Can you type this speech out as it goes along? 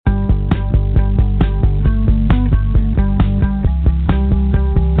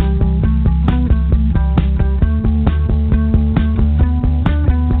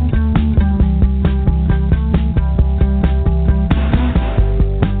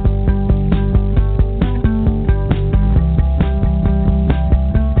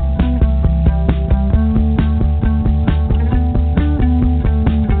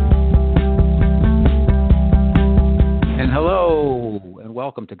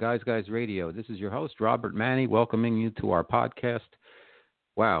to Guys Radio. This is your host, Robert Manny, welcoming you to our podcast.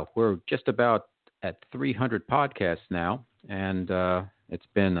 Wow, we're just about at 300 podcasts now, and it's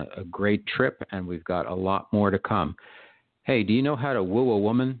been a great trip, and we've got a lot more to come. Hey, do you know how to woo a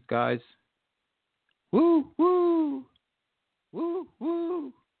woman, guys? Woo, woo, woo, woo.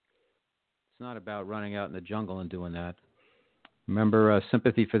 It's not about running out in the jungle and doing that. Remember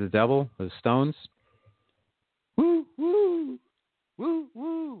Sympathy for the Devil, the Stones? Woo, woo, woo,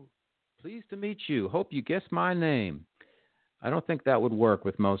 woo. Pleased to meet you. Hope you guess my name. I don't think that would work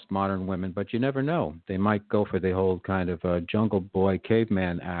with most modern women, but you never know. They might go for the whole kind of jungle boy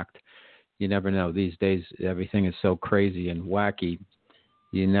caveman act. You never know. These days, everything is so crazy and wacky.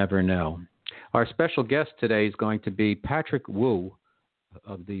 You never know. Our special guest today is going to be Patrick Wu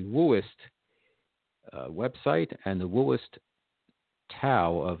of the Wooist website and the Wooist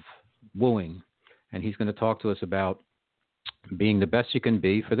Tao of wooing. And he's going to talk to us about being the best you can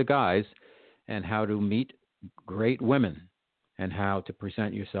be for the guys and how to meet great women and how to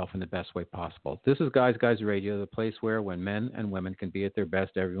present yourself in the best way possible. This is Guys Radio, the place where when men and women can be at their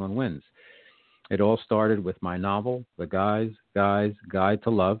best, everyone wins. It all started with my novel, The Guys Guide to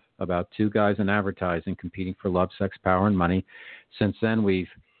Love, about two guys in advertising competing for love, sex, power, and money. Since then, we've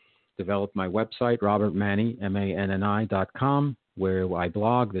developed my website, robertmanny.com, where I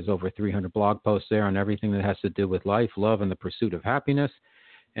blog. There's over 300 blog posts there on everything that has to do with life, love, and the pursuit of happiness.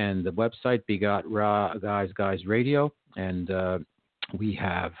 And the website begot Guys Radio. And we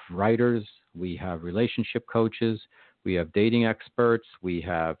have writers, we have relationship coaches, we have dating experts, we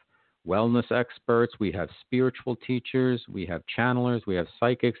have wellness experts, we have spiritual teachers, we have channelers, we have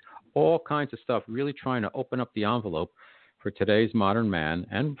psychics, all kinds of stuff, really trying to open up the envelope for today's modern man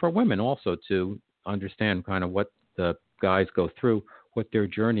and for women also to understand kind of what the guys go through, what their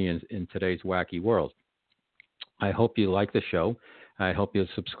journey is in today's wacky world. I hope you like the show. I hope you'll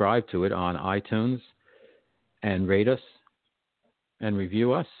subscribe to it on iTunes and rate us and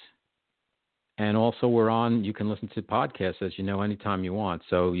review us. And also you can listen to podcasts, as you know, anytime you want.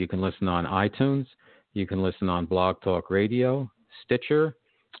 So you can listen on iTunes, you can listen on Blog Talk Radio, Stitcher,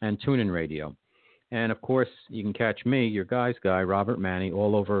 and TuneIn Radio. And of course, you can catch me, your guy, Robert Manny,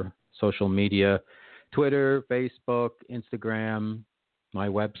 all over social media, Twitter, Facebook, Instagram, my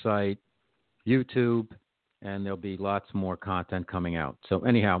website, YouTube, and there'll be lots more content coming out. So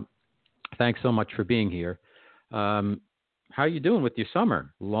anyhow, thanks so much for being here. How are you doing with your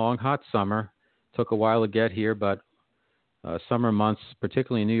summer? Long, hot summer. Took a while to get here, but summer months,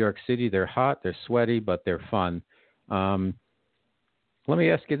 particularly in New York City, they're hot, they're sweaty, but they're fun. Let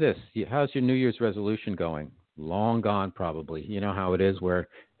me ask you this. How's your New Year's resolution going? Long gone, probably. You know how it is where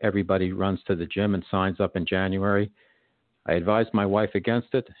everybody runs to the gym and signs up in January. I advised my wife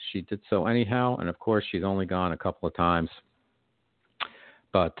against it. She did so anyhow, and of course, she's only gone a couple of times.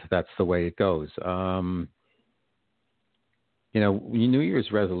 But that's the way it goes. New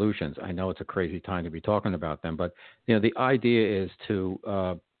Year's resolutions, I know it's a crazy time to be talking about them, but, the idea is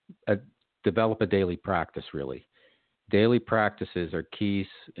to develop a daily practice, really. Daily practices are keys,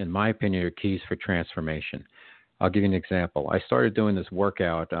 in my opinion, are keys for transformation. I'll give you an example. I started doing this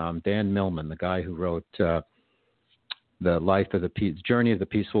workout. Dan Millman, the guy who wrote The Journey of the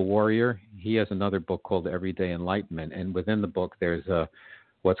Peaceful Warrior, he has another book called Everyday Enlightenment, and within the book there's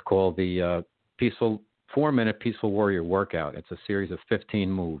what's called the 4-minute Peaceful Warrior workout. It's a series of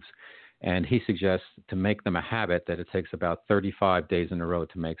 15 moves, and he suggests to make them a habit that it takes about 35 days in a row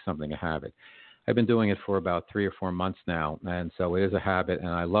to make something a habit. I've been doing it for about 3 or 4 months now, and so it is a habit, and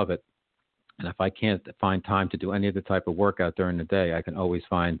I love it. And if I can't find time to do any other type of workout during the day, I can always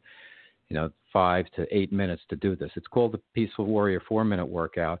find 5 to 8 minutes to do this. It's called the Peaceful Warrior 4-minute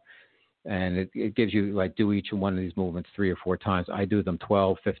workout, and it gives you, do each one of these movements 3 or 4 times. I do them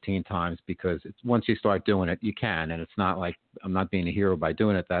 12, 15 times because once you start doing it, you can, and it's not like I'm not being a hero by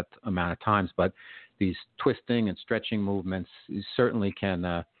doing it that amount of times, but these twisting and stretching movements, you certainly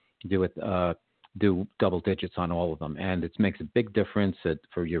can do double digits on all of them, and it makes a big difference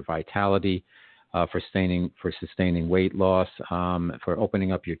for your vitality, for sustaining weight loss, for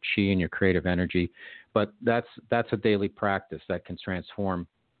opening up your chi and your creative energy. But that's a daily practice that can transform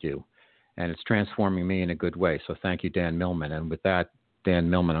you, and it's transforming me in a good way. So thank you, Dan Millman. And with that, Dan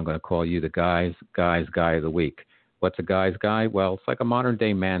Millman, I'm going to call you the Guy of the Week. What's a guy's guy? Well, it's like a modern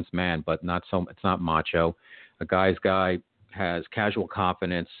day man's man, but it's not macho. A guy's guy has casual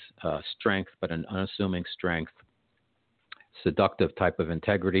confidence, strength, but an unassuming strength, seductive type of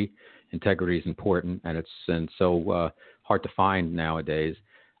integrity. Integrity is important, and it's so hard to find nowadays.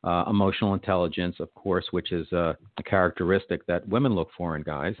 Emotional intelligence, of course, which is a characteristic that women look for in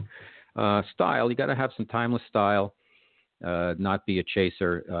guys. Style, you got to have some timeless style. not be a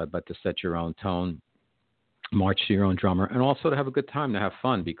chaser, but to set your own tone, march to your own drummer, and also to have a good time, to have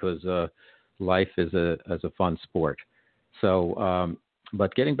fun, because life is a fun sport. So,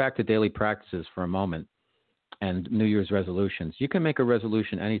 but getting back to daily practices for a moment and New Year's resolutions, you can make a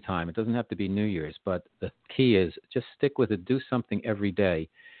resolution anytime. It doesn't have to be New Year's, but the key is just stick with it. Do something every day.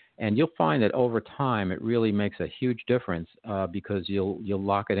 And you'll find that over time, it really makes a huge difference because you'll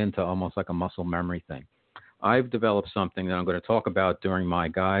lock it into almost like a muscle memory thing. I've developed something that I'm going to talk about during my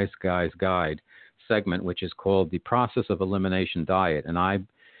Guys Guide segment, which is called the Process of Elimination Diet. And I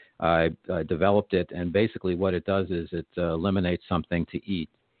developed it, and basically what it does is it eliminates something to eat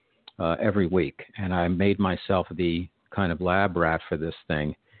every week. And I made myself the kind of lab rat for this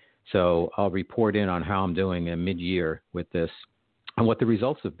thing. So I'll report in on how I'm doing in mid-year with this and what the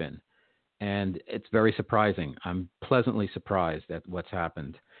results have been. And it's very surprising. I'm pleasantly surprised at what's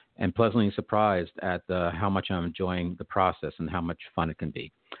happened, and pleasantly surprised at how much I'm enjoying the process and how much fun it can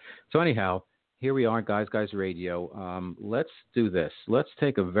be. So anyhow, here we are, Guys Radio. Let's do this. Let's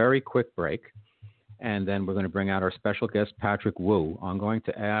take a very quick break, and then we're going to bring out our special guest, Patrick Wu. I'm going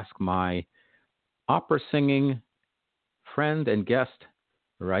to ask my opera singing friend and guest,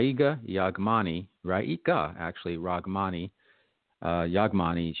 Raika Yagmani.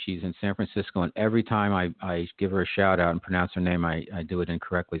 She's in San Francisco, and every time I give her a shout out and pronounce her name, I do it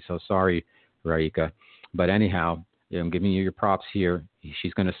incorrectly. So sorry, Raika. But anyhow, I'm giving you your props here.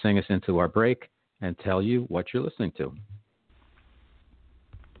 She's going to sing us into our break and tell you what you're listening to.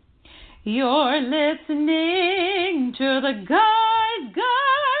 You're listening to the Guys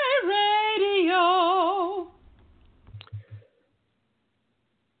Radio.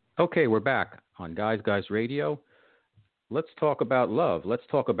 Okay, we're back on Guys Radio. Let's talk about love. Let's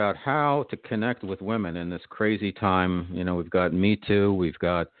talk about how to connect with women in this crazy time. You know, we've got Me Too. We've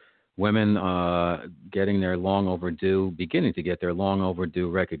got women beginning to get their long overdue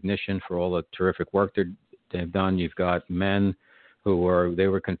recognition for all the terrific work they've done. You've got men who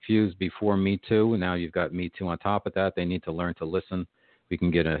were confused before Me Too, and now you've got Me Too on top of that. They need to learn to listen. We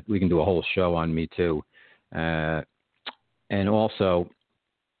can do a whole show on Me Too, and also,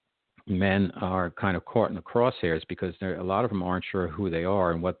 men are kind of caught in the crosshairs because a lot of them aren't sure who they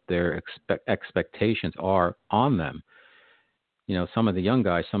are and what their expectations are on them. You know, some of the young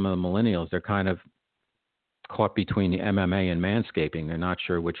guys, some of the millennials, they're kind of caught between the MMA and manscaping. They're not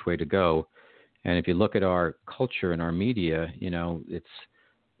sure which way to go. And if you look at our culture and our media, you know,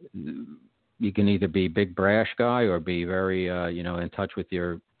 you can either be big brash guy or be very, in touch with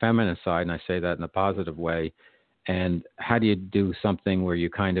your feminine side. And I say that in a positive way. And how do you do something where you're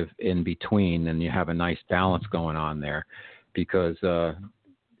kind of in between and you have a nice balance going on there? Because, this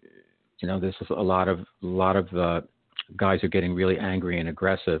is a lot of guys are getting really angry and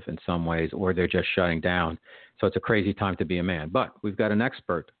aggressive in some ways, or they're just shutting down. So it's a crazy time to be a man. But we've got an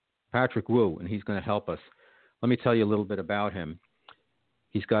expert, Patrick Wu, and he's going to help us. Let me tell you a little bit about him.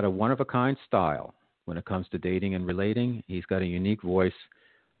 He's got a one-of-a-kind style when it comes to dating and relating. He's got a unique voice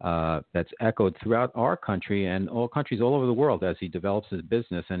that's echoed throughout our country and all countries all over the world as he develops his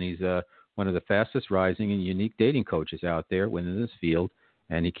business. And he's one of the fastest rising and unique dating coaches out there within this field.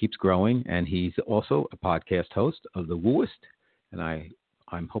 And he keeps growing. And he's also a podcast host of The Wooist. And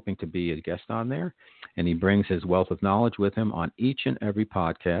I'm hoping to be a guest on there. And he brings his wealth of knowledge with him on each and every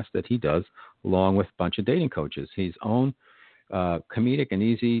podcast that he does, along with a bunch of dating coaches. His own comedic and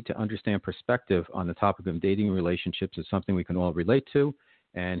easy to understand perspective on the topic of dating and relationships is something we can all relate to.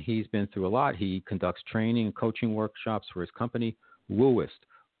 And he's been through a lot. He conducts training and coaching workshops for his company, Wooist.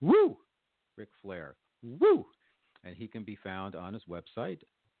 Woo! Ric Flair. Woo! And he can be found on his website,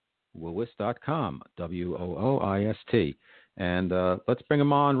 wooist.com, WOOIST. And let's bring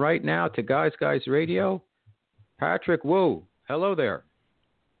him on right now to Guys Radio. Patrick Wu. Hello there.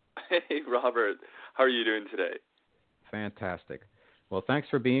 Hey, Robert. How are you doing today? Fantastic. Well, thanks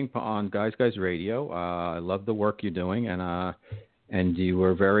for being on Guys Radio. I love the work you're doing, and you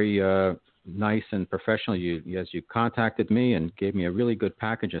were very nice and professional. You contacted me and gave me a really good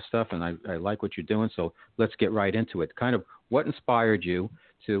package of stuff, and I like what you're doing. So let's get right into it. Kind of what inspired you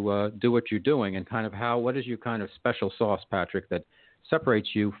to do what you're doing, and kind of what is your kind of special sauce, Patrick, that separates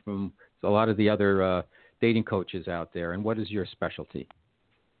you from a lot of the other dating coaches out there, and what is your specialty?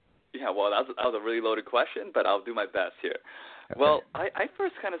 Yeah, well, that was a really loaded question, but I'll do my best here. Okay. Well, I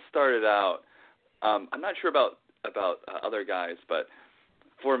first kind of started out, I'm not sure about other guys, but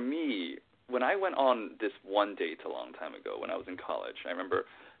for me, when I went on this one date a long time ago when I was in college, I remember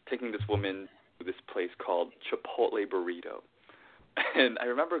taking this woman to this place called Chipotle Burrito. And I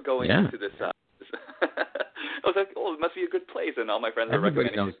remember going to this, I was like, oh, it must be a good place. And all my friends are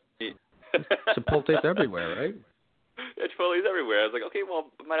recommending it. Chipotle's everywhere, right? Chipotle's everywhere. I was like, okay,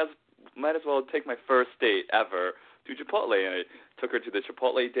 well, might as well take my first date ever to Chipotle, and I took her to the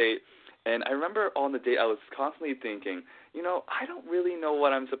Chipotle date. And I remember on the date, I was constantly thinking, I don't really know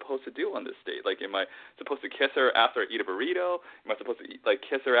what I'm supposed to do on this date. Like, am I supposed to kiss her after I eat a burrito? Am I supposed to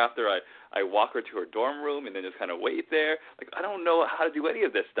kiss her after I walk her to her dorm room and then just kind of wait there? Like, I don't know how to do any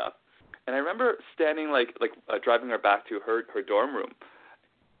of this stuff. And I remember standing driving her back to her dorm room,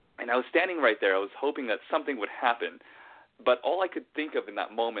 and I was standing right there. I was hoping that something would happen, but all I could think of in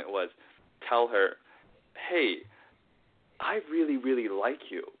that moment was tell her, hey, I really, really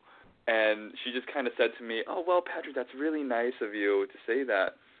like you. And she just kind of said to me, oh, well, Patrick, that's really nice of you to say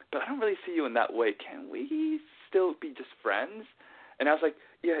that, but I don't really see you in that way. Can we still be just friends? And I was like,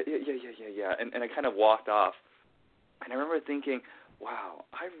 yeah. And I kind of walked off. And I remember thinking, wow,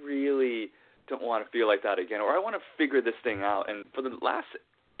 I really don't want to feel like that again, or I want to figure this thing out. And for the last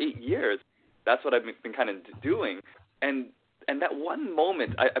 8 years, that's what I've been kind of doing. And that one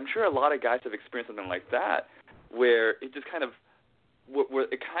moment, I'm sure a lot of guys have experienced something like that, where it just kind of, where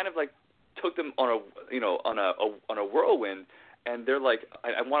it kind of took them on a whirlwind, and they're like,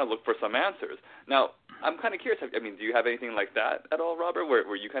 I want to look for some answers. Now, I'm kind of curious. Do you have anything like that at all, Robert,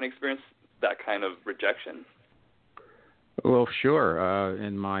 where you kind of experienced that kind of rejection? Well, sure.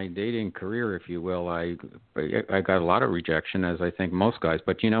 In my dating career, if you will, I got a lot of rejection, as I think most guys.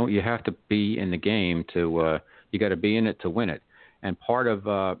 But you have to be in the game to. You got to be in it to win it. And part of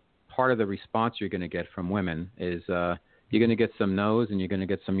the response you're going to get from women is you're going to get some no's and you're going to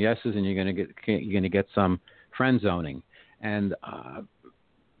get some yeses and you're going to get some friend zoning. And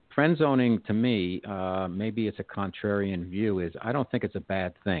friend zoning, to me, maybe it's a contrarian view, is I don't think it's a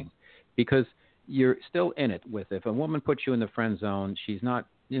bad thing, because you're still in it with. If a woman puts you in the friend zone, she's not,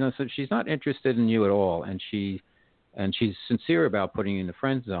 so she's not interested in you at all, and she's sincere about putting you in the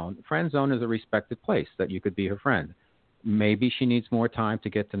friend zone. The friend zone is a respected place that you could be her friend. Maybe she needs more time to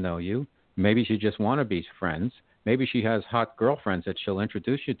get to know you. Maybe she just want to be friends. Maybe she has hot girlfriends that she'll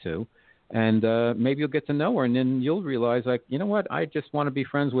introduce you to, and maybe you'll get to know her, and then you'll realize, you know what, I just want to be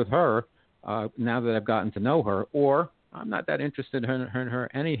friends with her now that I've gotten to know her, or I'm not that interested in her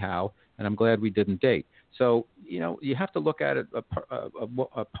anyhow, and I'm glad we didn't date. So, you have to look at it,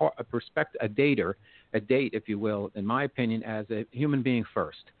 a date, if you will, in my opinion, as a human being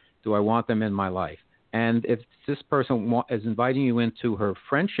first. Do I want them in my life? And if this person is inviting you into her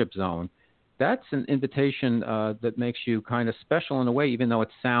friendship zone, that's an invitation that makes you kind of special in a way, even though it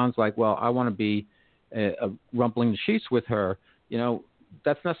sounds like, well, I want to be rumpling the sheets with her.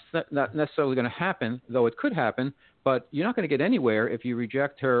 That's not necessarily going to happen, though it could happen, but you're not going to get anywhere if you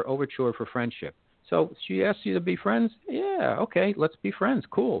reject her overture for friendship. So she asks you to be friends. Yeah, okay, let's be friends.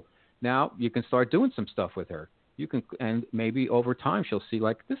 Cool. Now you can start doing some stuff with her. And maybe over time she'll see,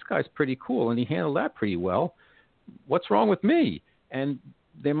 this guy's pretty cool and he handled that pretty well. What's wrong with me? And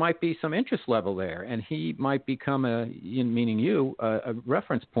there might be some interest level there, and he might become a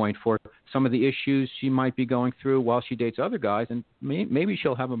reference point for some of the issues she might be going through while she dates other guys. And maybe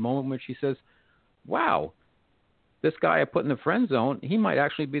she'll have a moment where she says, wow, this guy I put in the friend zone, he might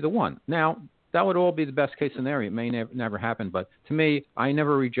actually be the one. Now, that would all be the best case scenario. It may never happen, but to me, I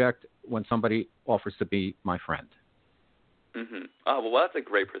never reject when somebody offers to be my friend. Mm-hmm. Oh, well, that's a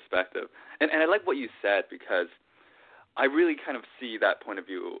great perspective. And I like what you said, because I really kind of see that point of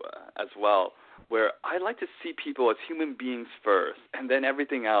view as well, where I like to see people as human beings first, and then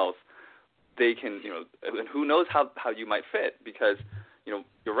everything else they can, and who knows how you might fit, because,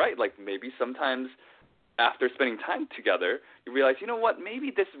 you're right, maybe sometimes after spending time together, you realize, what,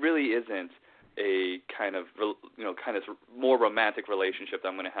 maybe this really isn't a kind of more romantic relationship that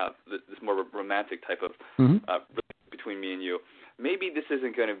I'm going to have, this more romantic type of between me and you. Maybe this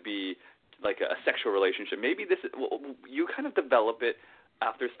isn't going to be like a sexual relationship. Maybe you kind of develop it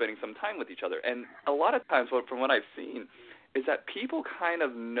after spending some time with each other. And a lot of times, from what I've seen, is that people kind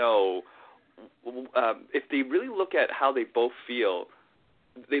of know, if they really look at how they both feel,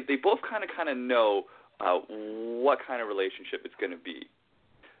 they both kind of know what kind of relationship it's going to be.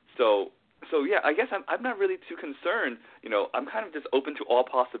 So yeah, I guess I'm not really too concerned. I'm kind of just open to all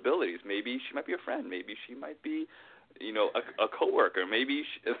possibilities. Maybe she might be a friend. Maybe she might be, a coworker. Maybe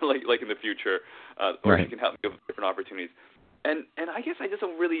like in the future, or right. She can help me with different opportunities. And I guess I just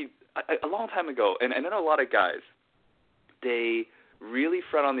don't really. A long time ago, and I know a lot of guys, they really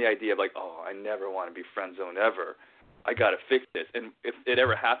fret on the idea of oh, I never want to be friend zoned ever. I got to fix this. And if it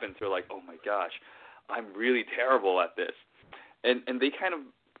ever happens, they're like, oh my gosh, I'm really terrible at this. And they kind of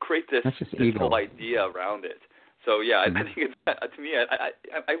create this whole idea around it. So yeah, I think it's, to me,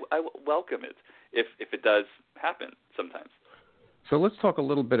 I welcome it if it does happen sometimes. So let's talk a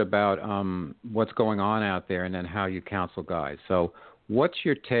little bit about what's going on out there and then how you counsel guys. So what's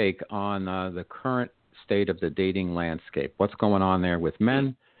your take on the current state of the dating landscape? What's going on there with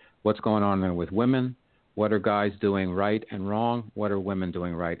men? What's going on there with women? What are guys doing right and wrong? What are women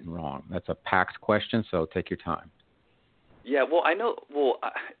doing right and wrong? That's a packed question, so take your time. Yeah, well, I know. Well,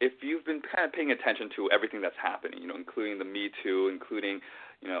 if you've been kind of paying attention to everything that's happening, including the Me Too, including,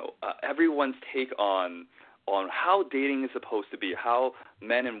 everyone's take on how dating is supposed to be, how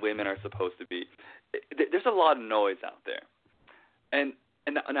men and women are supposed to be. There's a lot of noise out there, and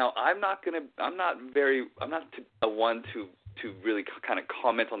now I'm not a one to really kind of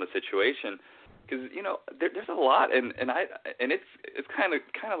comment on the situation, because there's a lot, and it's kind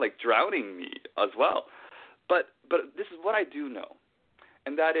of like drowning me as well. But this is what I do know,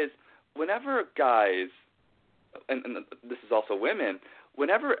 and that is whenever guys, and this is also women,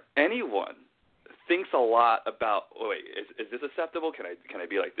 whenever anyone thinks a lot about, is this acceptable? Can I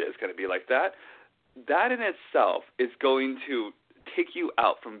be like this? Can I be like that? That in itself is going to take you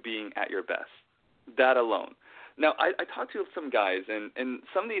out from being at your best. That alone. Now, I talk to some guys, and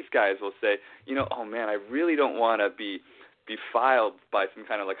some of these guys will say, oh man, I really don't want to be filed by some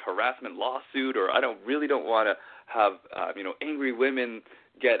kind of like harassment lawsuit, or I don't want to have angry women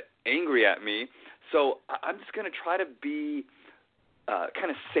get angry at me. So I'm just going to try to be kind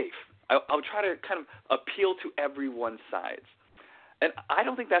of safe. I'll try to kind of appeal to everyone's sides. And I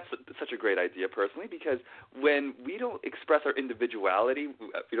don't think that's such a great idea personally, because when we don't express our individuality,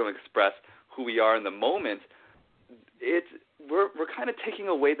 if we don't express who we are in the moment, we're kind of taking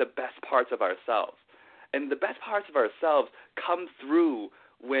away the best parts of ourselves. And the best parts of ourselves come through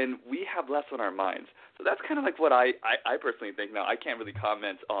when we have less on our minds. So that's kind of like what I personally think. Now, I can't really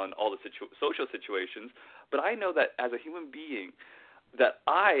comment on all the social situations, but I know that as a human being, that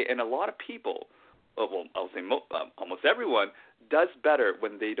I and a lot of people, well, I'll say almost everyone, does better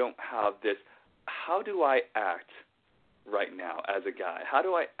when they don't have this, how do I act right now as a guy? How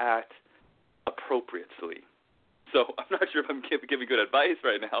do I act appropriately? So I'm not sure if I'm giving good advice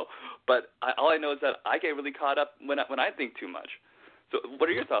right now, but all I know is that I get really caught up when I think too much. So what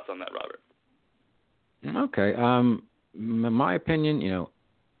are your thoughts on that, Robert? Okay. In my opinion,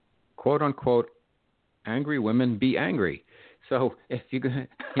 quote unquote, angry women be angry. So if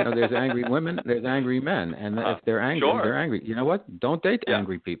there's angry women, there's angry men, and if they're angry, sure. they're angry. You know what? Don't date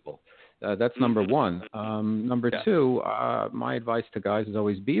angry people. That's number one. Number two, my advice to guys is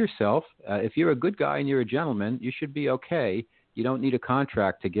always be yourself. If you're a good guy and you're a gentleman, you should be okay. You don't need a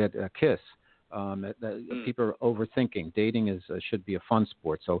contract to get a kiss. People are overthinking. Dating should be a fun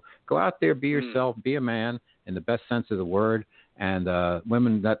sport. So go out there, be yourself, be a man in the best sense of the word. And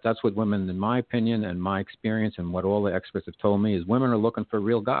women, that's what women, in my opinion and my experience and what all the experts have told me, is women are looking for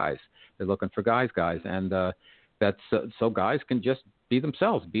real guys. They're looking for guys. And that's so guys can just be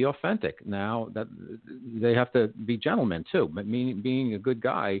themselves, be authentic. Now that they have to be gentlemen too, but being a good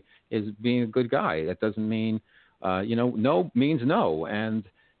guy is being a good guy. That doesn't mean, no means no. And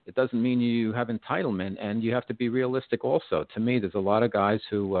it doesn't mean you have entitlement, and you have to be realistic also. To me, there's a lot of guys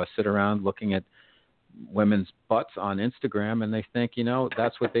who sit around looking at women's butts on Instagram and they think,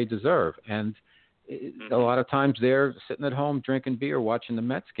 that's what they deserve. And a lot of times they're sitting at home drinking beer, watching the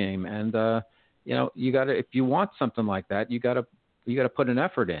Mets game. And, you got to, if you want something like that, you got to put an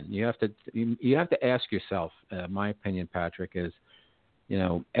effort in. You have to ask yourself, my opinion, Patrick, is,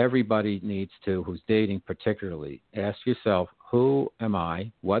 everybody needs to, who's dating particularly, ask yourself, who am I?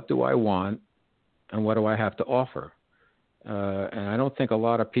 What do I want? And what do I have to offer? And I don't think a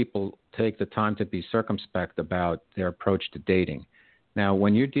lot of people take the time to be circumspect about their approach to dating. Now,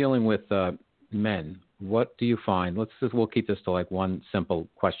 when you're dealing with men, what do you find? We'll keep this to like one simple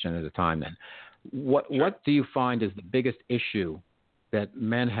question at a time then. What do you find is the biggest issue that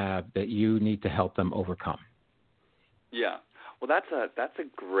men have that you need to help them overcome? Yeah. Well, that's a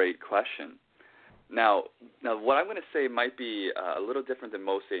great question. Now, what I'm going to say might be a little different than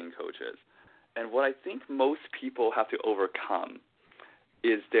most dating coaches. And what I think most people have to overcome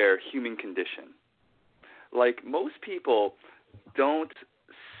is their human condition. Like, most people don't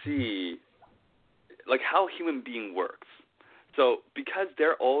see, like, how a human being works. So because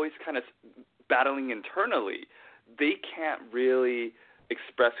they're always kind of battling internally, they can't really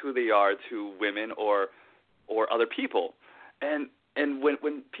express who they are to women or other people. And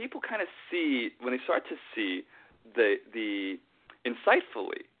when people kind of see, when they start to see the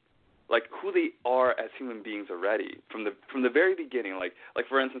insightfully, like who they are as human beings already from the very beginning, like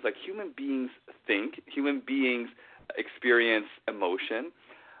for instance, like human beings think, human beings experience emotion,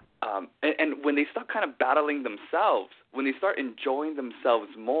 and when they start kind of battling themselves, when they start enjoying themselves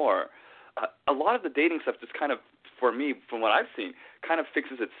more, a lot of the dating stuff just kind of, for me, from what I've seen, kind of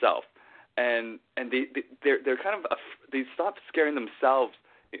fixes itself, and they're kind of they stop scaring themselves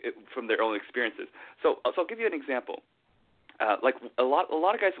from their own experiences. So I'll give you an example. Like a lot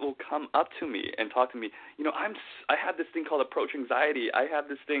of guys will come up to me and talk to me. I have this thing called approach anxiety. I have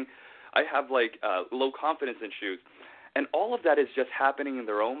like low confidence issues, and all of that is just happening in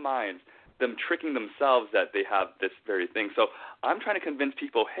their own minds, them tricking themselves that they have this very thing. So I'm trying to convince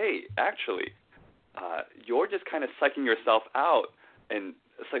people, hey, actually, you're just kind of psyching yourself out and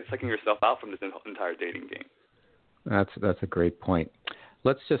psyching yourself out from this entire dating game. That's a great point.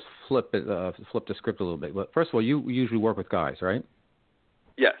 Let's just flip the script a little bit. First of all, you usually work with guys, right?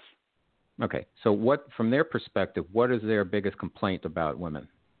 Yes. Okay. So from their perspective, what is their biggest complaint about women?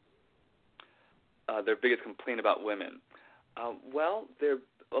 Their biggest complaint about women. Well,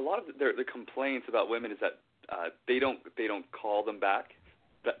 a lot of their complaints about women is that they don't call them back.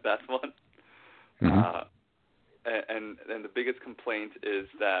 That's one. Mm-hmm. And the biggest complaint is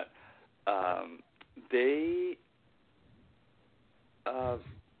that they. I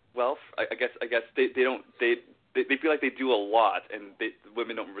guess they don't they feel like they do a lot, and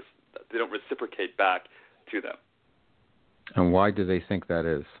women don't reciprocate back to them. And why do they think that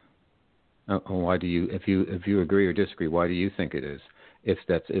is? Why do you, if you agree or disagree, why do you think it is? Is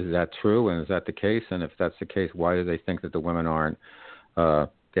that true, and is that the case? And if that's the case, why do they think that the women aren't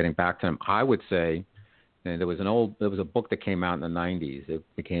getting back to them? I would say, and there was a book that came out in the 90s. It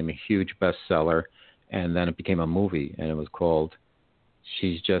became a huge bestseller, and then it became a movie, and it was called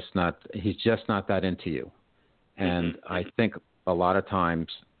He's Just Not That Into You. And I think a lot of times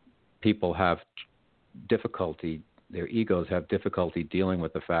people have difficulty, their egos have difficulty dealing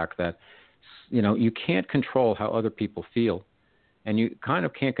with the fact that, you can't control how other people feel, and you kind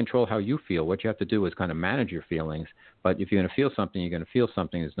of can't control how you feel. What you have to do is kind of manage your feelings. But if you're going to feel something, you're going to feel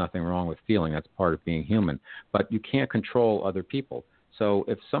something. There's nothing wrong with feeling. That's part of being human. But you can't control other people. So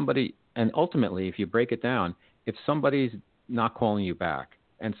if somebody, and ultimately, if you break it down, if somebody's not calling you back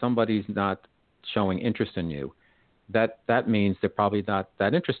and somebody's not showing interest in you, that means they're probably not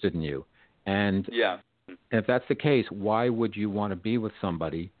that interested in you. And yeah. If that's the case, why would you want to be with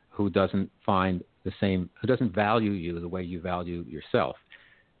somebody who doesn't who doesn't value you the way you value yourself?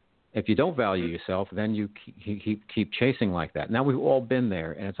 If you don't value yourself, then you keep chasing like that. Now, we've all been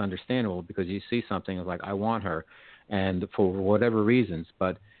there, and it's understandable because you see something like, I want her, and for whatever reasons.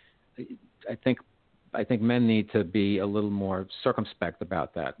 But I think men need to be a little more circumspect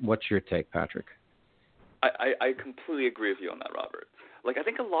about that. What's your take, Patrick? I completely agree with you on that, Robert. Like, I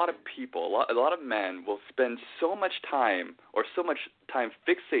think a lot of people, a lot of men will spend so much time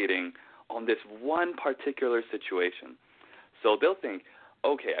fixating on this one particular situation. So they'll think,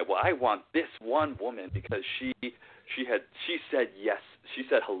 okay, well, I want this one woman because she said yes, she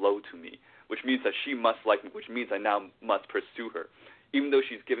said hello to me, which means that she must like me, which means I now must pursue her, even though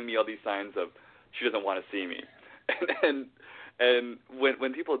she's giving me all these signs of she doesn't want to see me. And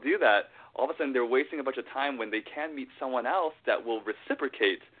when people do that, all of a sudden they're wasting a bunch of time when they can meet someone else that will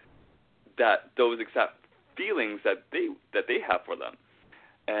reciprocate those exact feelings that they have for them.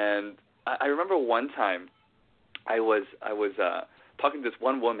 And I remember one time I was talking to this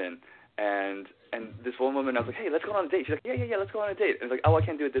one woman, and this one woman, I was like, hey, let's go on a date. She's like, yeah, let's go on a date. And I was like, oh, I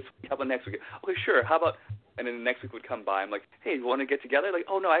can't do it this week. How about next week? Okay, sure. How about? And then the next week would come by. I'm like, hey, you want to get together? Like,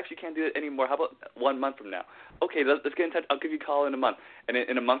 oh, no, I actually can't do it anymore. How about 1 month from now? Okay, let's get in touch. I'll give you a call in a month. And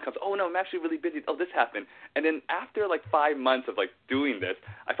in a month comes, oh, no, I'm actually really busy. Oh, this happened. And then after like 5 months of like doing this,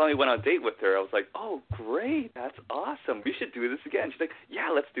 I finally went on a date with her. I was like, oh, great. That's awesome. We should do this again. She's like, yeah,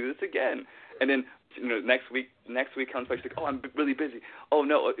 let's do this again. And then next week comes by. She's like, oh, I'm really busy. Oh,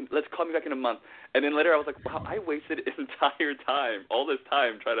 no, let's call me back in a month. And then later I was like, wow, I wasted an entire time, all this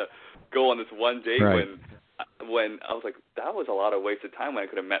time trying to go on this one date right. when I was like, that was a lot of wasted time when I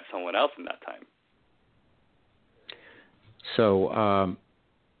could have met someone else in that time. So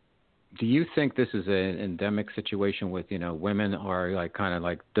do you think this is an endemic situation with, women are like kind of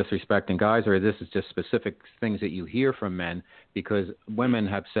like disrespecting guys, or this is just specific things that you hear from men? Because women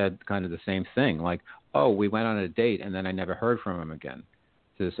have said kind of the same thing, like, oh, we went on a date and then I never heard from him again.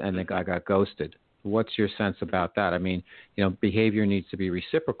 And the guy got ghosted. What's your sense about that? I mean, behavior needs to be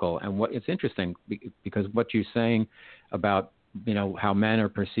reciprocal. And it's interesting because what you're saying about, how men are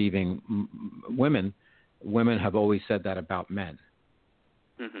perceiving women have always said that about men.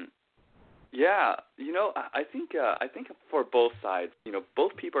 Mm-hmm. Yeah, I think for both sides,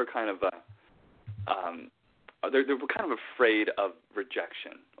 both people are kind of they're kind of afraid of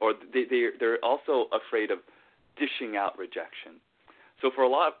rejection, or they're also afraid of dishing out rejection. So for a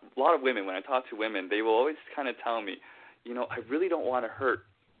lot of women, when I talk to women, they will always kind of tell me, I really don't want to hurt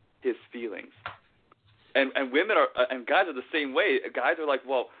his feelings. And women are and guys are the same way. Guys are like,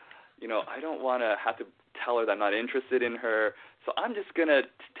 well, I don't want to have to tell her that I'm not interested in her, so I'm just gonna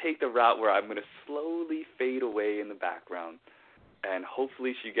take the route where I'm gonna slowly fade away in the background, and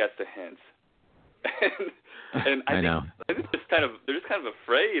hopefully she gets the hint. and I think they're just kind of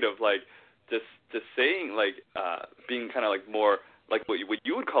afraid of like just saying like being kind of like more like what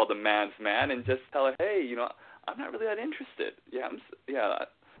you would call the man's man, and just tell her, hey, I'm not really that interested.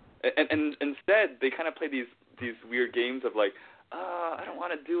 And instead they kind of play these weird games of like, I don't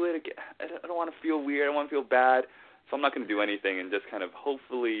want to do it again. I don't want to feel weird. I don't want to feel bad, so I'm not going to do anything, and just kind of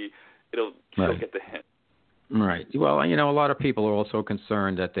hopefully she'll get the hint. Right. Well, a lot of people are also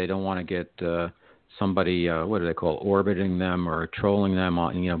concerned that they don't want to get somebody, what do they call, orbiting them or trolling them,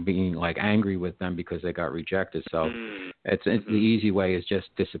 being like angry with them because they got rejected. So it's the easy way is just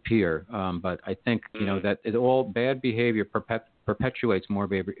disappear. But I think, that all bad behavior perpetuates more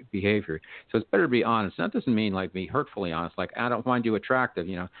behavior. So it's better to be honest. And that doesn't mean like be hurtfully honest. Like, I don't find you attractive.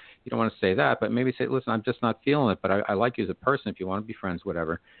 You don't want to say that, but maybe say, listen, I'm just not feeling it, but I like you as a person. If you want to be friends,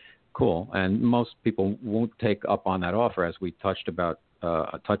 whatever. Cool. And most people won't take up on that offer, as we touched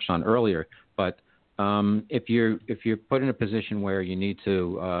on earlier. But if you're put in a position where you need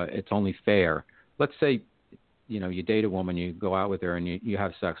to, it's only fair. Let's say, you date a woman, you go out with her, and you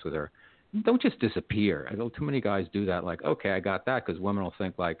have sex with her. Don't just disappear. I know too many guys do that. Like, okay, I got that, because women will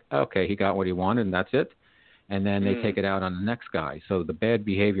think like, okay, he got what he wanted, and that's it. And then they take it out on the next guy. So the bad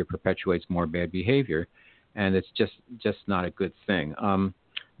behavior perpetuates more bad behavior, and it's just not a good thing.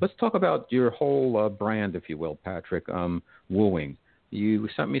 Let's talk about your whole brand, if you will, Patrick. Wooing. You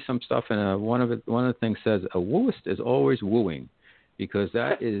sent me some stuff, and one of the things says a wooist is always wooing, because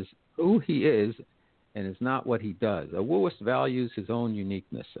that is who he is, and it's not what he does. A wooist values his own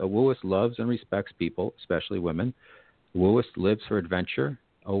uniqueness. A wooist loves and respects people, especially women. A wooist lives for adventure,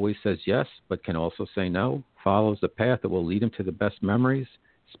 always says yes, but can also say no, follows the path that will lead him to the best memories,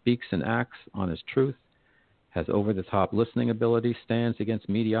 speaks and acts on his truth, has over-the-top listening ability, stands against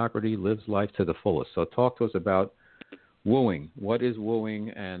mediocrity, lives life to the fullest. So talk to us about wooing. What is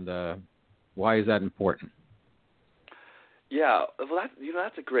wooing, and why is that important? Yeah, well,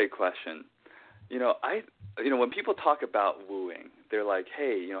 that's a great question. When people talk about wooing, they're like,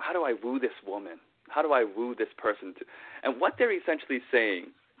 hey, how do I woo this woman? How do I woo this person? And what they're essentially saying,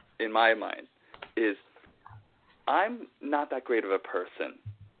 in my mind, is I'm not that great of a person.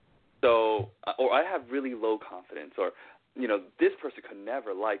 So, or I have really low confidence, or, this person could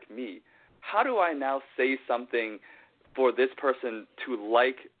never like me. How do I now say something for this person to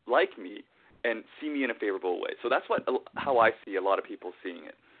like me and see me in a favorable way? So that's how I see a lot of people seeing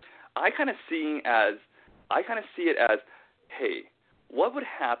it. I kind of see it as, hey, what would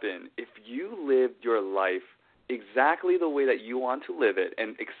happen if you lived your life exactly the way that you want to live it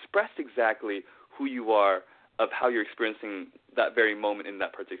and expressed exactly who you are, of how you're experiencing that very moment in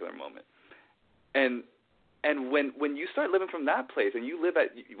that particular moment. And when you start living from that place and you live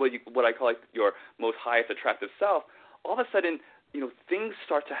at what I call like your most highest attractive self, all of a sudden, things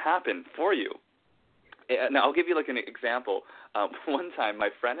start to happen for you. Now, I'll give you like an example. One time, my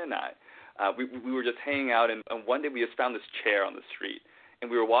friend and I, we were just hanging out, and one day we just found this chair on the street.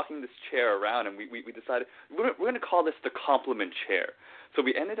 And we were walking this chair around, and we decided we're going to call this the compliment chair. So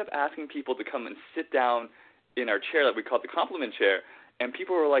we ended up asking people to come and sit down in our chair that we called the compliment chair, and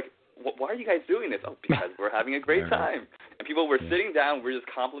people were like, why are you guys doing this? Oh, because we're having a great time. And people were sitting down, we're just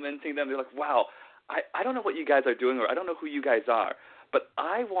complimenting them. They're like, wow, I don't know what you guys are doing, or I don't know who you guys are, but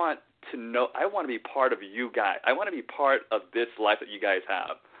I want to know, I want to be part of you guys. I want to be part of this life that you guys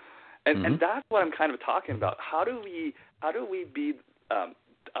have. And and that's what I'm kind of talking about. How do we be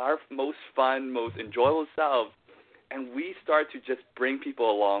our most fun, most enjoyable selves, and we start to just bring people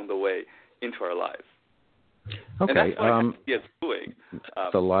along the way into our lives? Okay. And that's what I see as doing.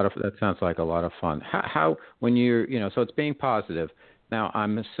 That sounds like a lot of fun. How when you're, so it's being positive. Now,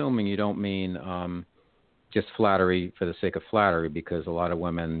 I'm assuming you don't mean just flattery for the sake of flattery, because a lot of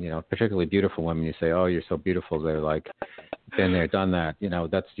women, particularly beautiful women, you say, oh, you're so beautiful. They're like, been there, done that.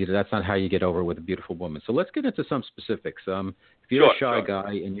 That's not how you get over with a beautiful woman. So let's get into some specifics. If you're a shy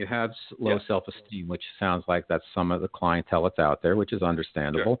guy and you have low self-esteem, which sounds like that's some of the clientele that's out there, which is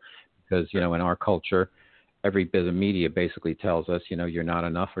understandable, because, in our culture, every bit of media basically tells us, you're not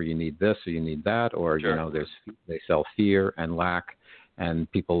enough, or you need this, or you need that, or, they sell fear and lack,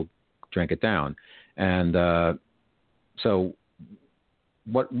 and people drink it down. And so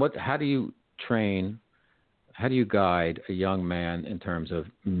how do you guide a young man in terms of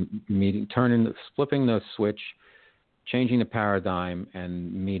flipping the switch, changing the paradigm,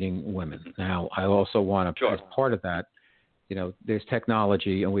 and meeting women? Now, I also want to, as part of that, there's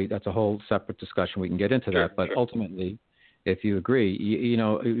technology, and that's a whole separate discussion. We can get into that. But ultimately, if you agree,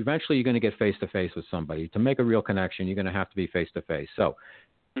 eventually you're going to get face-to-face with somebody. To make a real connection, you're going to have to be face-to-face. So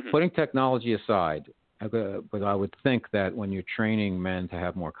putting technology aside, but I would think that when you're training men to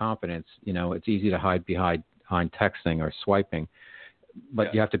have more confidence, it's easy to hide behind texting or swiping,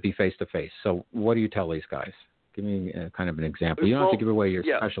 but you have to be face-to-face. So what do you tell these guys? Give me kind of an example. You don't have to give away your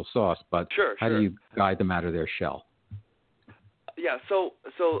special sauce, but how do you guide them out of their shell? Yeah, so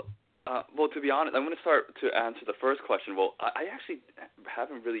well, to be honest, I'm going to start to answer the first question. Well, I actually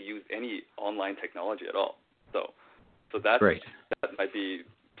haven't really used any online technology at all. So that might be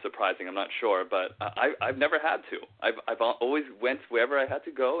surprising. I'm not sure, but I've never had to. I've always went wherever I had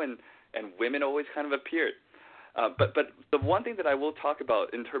to go, and women always kind of appeared. But the one thing that I will talk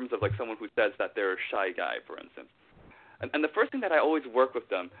about in terms of like someone who says that they're a shy guy, for instance, and the first thing that I always work with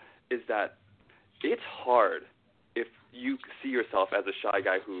them is that it's hard if you see yourself as a shy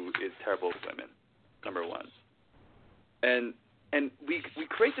guy who is terrible with women, number one. And we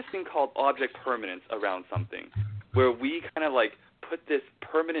create this thing called object permanence around something, where we kind of like put this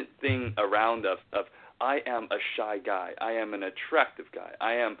permanent thing around us of I am a shy guy, I am an attractive guy,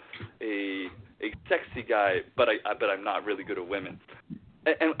 I am a sexy guy, but I'm not really good at women.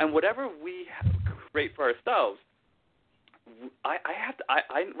 And whatever we create for ourselves,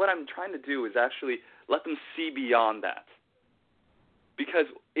 what I'm trying to do is actually let them see beyond that. Because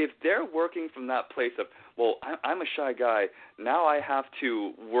if they're working from that place of, well, I'm a shy guy, now I have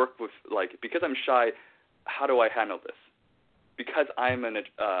to work with, like, because I'm shy, how do I handle this? Because I'm a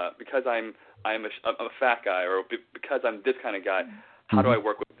fat guy, or because I'm this kind of guy, how do I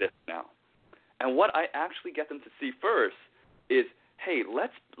work with this now? And what I actually get them to see first is, hey,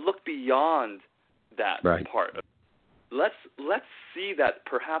 let's look beyond that part. Let's see that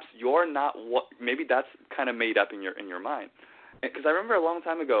perhaps you're not what, maybe that's kind of made up in your mind. Because I remember a long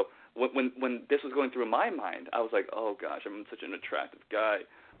time ago when this was going through my mind, I was like, oh gosh, I'm such an attractive guy.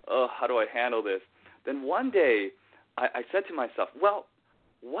 Oh, how do I handle this? Then one day I said to myself, well,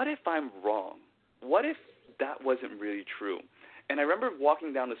 what if I'm wrong? What if that wasn't really true? And I remember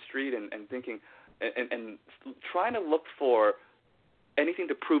walking down the street and thinking and trying to look for anything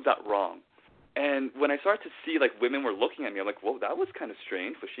to prove that wrong. And when I started to see, like, women were looking at me, I'm like, whoa, that was kind of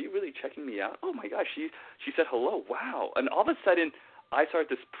strange. Was she really checking me out? Oh, my gosh, she said hello. Wow. And all of a sudden, I started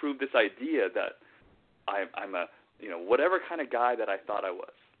to prove this idea that I'm a, whatever kind of guy that I thought I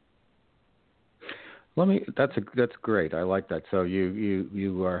was. That's great. I like that. So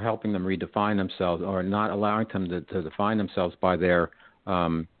you are helping them redefine themselves, or not allowing them to define themselves by their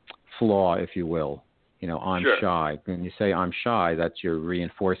flaw, if you will. I'm shy. When you say I'm shy, that's you're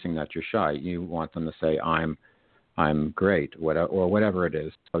reinforcing that you're shy. You want them to say I'm great, or whatever it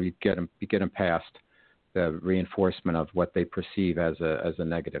is. So you get them past the reinforcement of what they perceive as a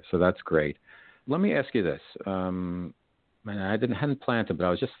negative. So that's great. Let me ask you this. And I hadn't planned it, but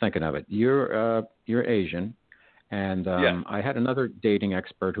I was just thinking of it. You're Asian, and I had another dating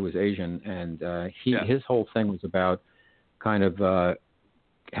expert who was Asian, and his whole thing was about kind of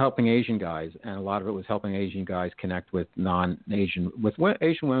helping Asian guys, and a lot of it was helping Asian guys connect with Asian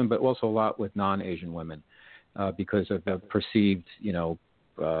women, but also a lot with non-Asian women, because of the perceived,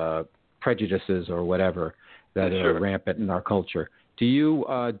 prejudices or whatever that are rampant in our culture. Do you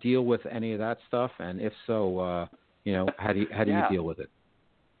deal with any of that stuff? And if so, how do you deal with it?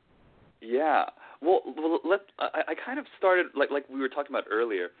 Yeah. Well, I kind of started like we were talking about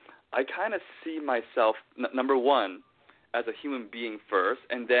earlier. I kind of see myself number one as a human being first,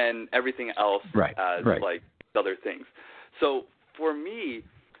 and then everything else as like other things. So for me,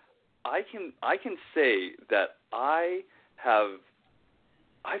 I can say that I've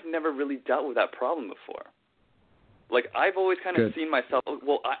never really dealt with that problem before. Like, I've always kind of seen myself,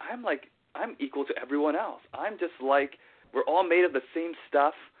 well, I'm equal to everyone else. I'm just like, we're all made of the same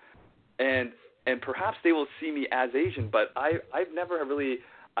stuff, and perhaps they will see me as Asian, but I've never really,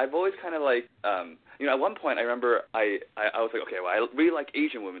 I've always kind of like, at one point I remember I was like, okay, well, I really like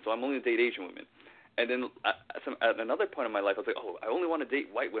Asian women, so I'm only going to date Asian women. And then at another point in my life, I was like, oh, I only want to date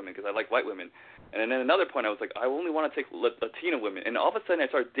white women because I like white women. And then at another point, I was like, I only want to take Latina women. And all of a sudden, I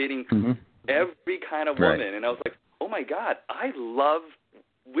started dating every kind of woman. And I was like, oh, my God, I love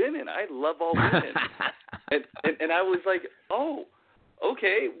women. I love all women. and I was like, oh,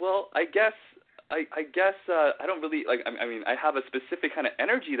 okay, well, I guess I don't really, like, I mean, I have a specific kind of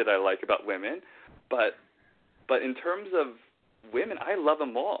energy that I like about women. But in terms of women, I love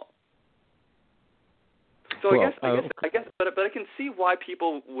them all. So I guess, but I can see why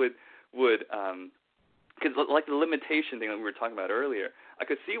people would, because like the limitation thing that we were talking about earlier, I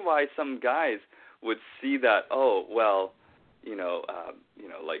could see why some guys would see that. Oh, well,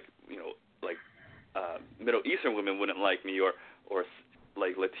 Middle Eastern women wouldn't like me, or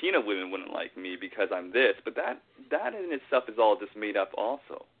like Latina women wouldn't like me because I'm this. But that in itself is all just made up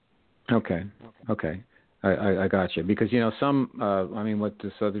also. Okay. I got you, because some what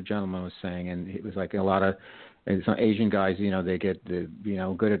this other gentleman was saying, and it was like a lot of some Asian guys, they get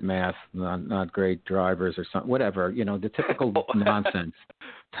good at math, not great drivers or something, whatever, the typical nonsense.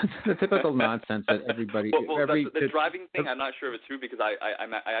 The typical nonsense that everybody. The driving thing, I'm not sure if it's true, because I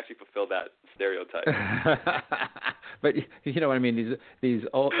actually fulfill that stereotype. But you know what I mean? These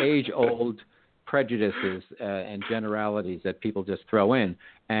age-old prejudices and generalities that people just throw in,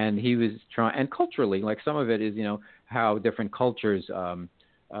 and he was trying, and culturally, like some of it is how different cultures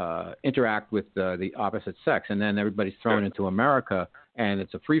interact with the opposite sex, and then everybody's thrown into America, and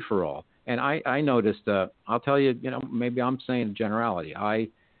it's a free-for-all. And I noticed, I'll tell you, maybe I'm saying a generality.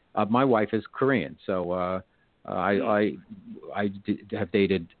 My wife is Korean, so I have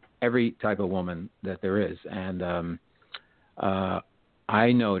dated every type of woman that there is, and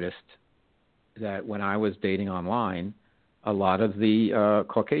I noticed that when I was dating online, a lot of the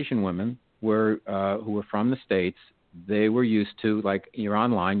Caucasian women who were from the States, they were used to, like, you're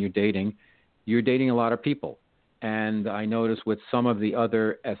online, you're dating a lot of people. And I noticed with some of the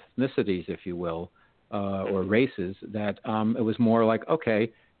other ethnicities, if you will, or races, that it was more like,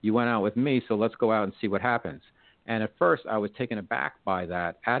 okay, you went out with me, so let's go out and see what happens. And at first I was taken aback by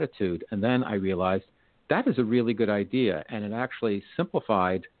that attitude, and then I realized that is a really good idea, and it actually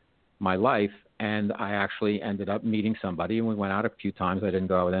simplified my life, and I actually ended up meeting somebody, and we went out a few times. I didn't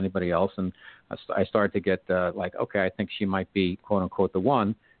go out with anybody else, and I started to get like, okay, I think she might be, quote unquote, the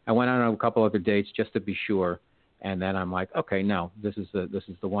one. I went out on a couple other dates just to be sure, and then I'm like, okay, no, this is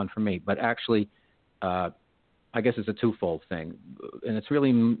the one for me. But actually, I guess it's a twofold thing, and it's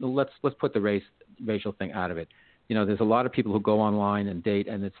really, let's put the racial thing out of it. There's a lot of people who go online and date,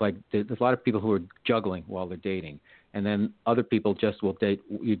 and it's like there's a lot of people who are juggling while they're dating. And then other people just will date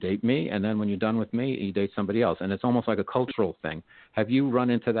me, and then when you're done with me, you date somebody else. And it's almost like a cultural thing. Have you run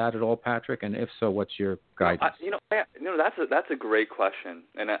into that at all, Patrick? And if so, what's your guidance? That's a great question,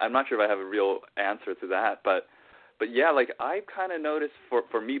 and I'm not sure if I have a real answer to that. But yeah, like I've kind of noticed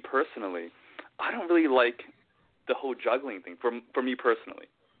for me personally, I don't really like the whole juggling thing. For me personally,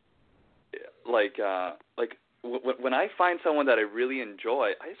 when I find someone that I really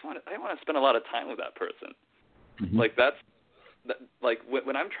enjoy, I want to spend a lot of time with that person. Mm-hmm.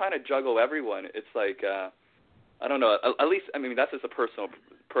 When I'm trying to juggle everyone, it's like I don't know. At least that's just a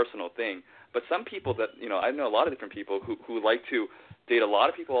personal thing. But some people that I know a lot of different people who like to date a lot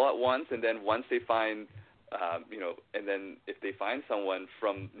of people all at once, and then once they find and then if they find someone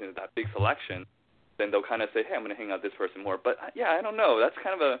from that big selection, then they'll kind of say, hey, I'm going to hang out with this person more. But yeah, I don't know. That's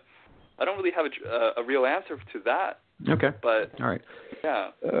kind of I don't really have a real answer to that. Okay. But all right.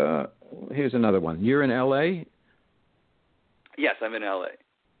 Yeah. Here's another one. You're in L.A.? Yes, I'm in L.A.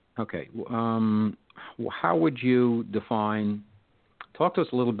 Okay. How would you define? Talk to us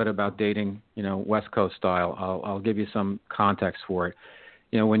a little bit about dating. West Coast style. I'll give you some context for it.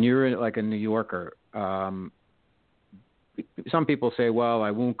 When you're like a New Yorker, some people say, well,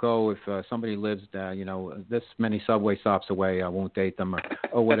 I won't go if somebody lives, this many subway stops away. I won't date them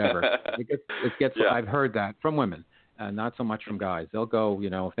or whatever. It gets. Yeah. I've heard that from women, not so much from guys. They'll go,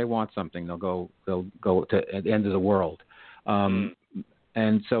 if they want something, they'll go to the end of the world.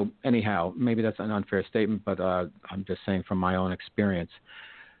 And so anyhow, maybe that's an unfair statement, but I'm just saying from my own experience.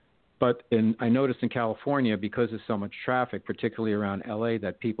 But I noticed in California, because there's so much traffic, particularly around LA,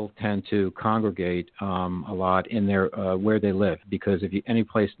 that people tend to congregate a lot in their where they live. Because any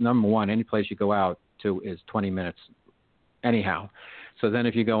place you go out to is 20 minutes anyhow. So then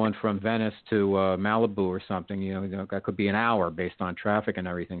if you're going from Venice to Malibu or something, that could be an hour based on traffic and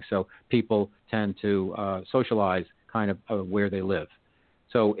everything. So people tend to socialize kind of where they live.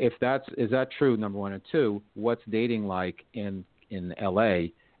 So is that true, number one? And two, what's dating like in LA?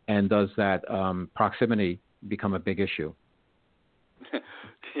 And does that proximity become a big issue?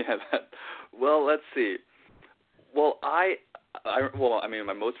 Yeah. Well, let's see. Well, my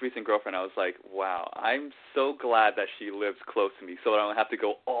most recent girlfriend, I was like, wow, I'm so glad that she lives close to me, so I don't have to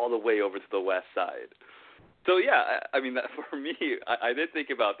go all the way over to the west side. So yeah, for me, I did think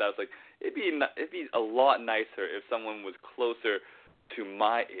about that. I was like, it'd be a lot nicer if someone was closer to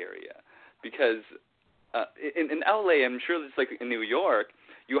my area, because in LA, I'm sure it's like in New York,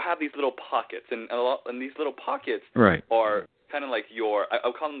 you have these little pockets, and these little pockets right. are kind of like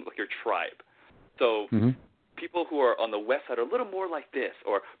I'll call them like your tribe. So people who are on the west side are a little more like this,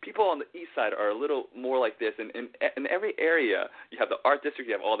 or people on the east side are a little more like this. And in every area, you have the art district,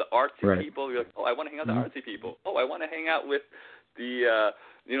 you have all the artsy right. people. You're like, oh, I want to hang out with the artsy people. Oh, I want to hang out with the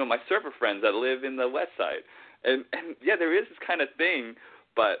my surfer friends that live in the west side. And yeah, there is this kind of thing,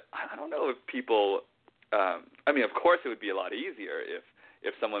 but I don't know if people. I mean, of course, it would be a lot easier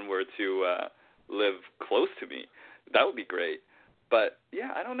if someone were to live close to me. That would be great. But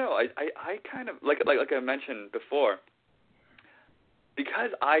yeah, I don't know. I kind of like I mentioned before,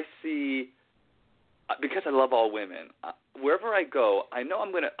 because I love all women. Wherever I go, I know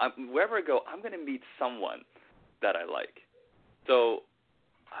I'm gonna meet someone that I like. So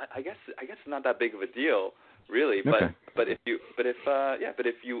I guess it's not that big of a deal, really. Okay. But if you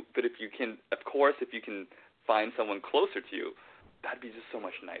can find someone closer to you, that'd be just so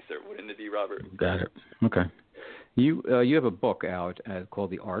much nicer, wouldn't it be, Robert? Got it. Okay. You have a book out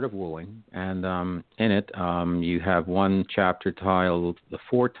called The Art of Wooing, and in it you have one chapter titled The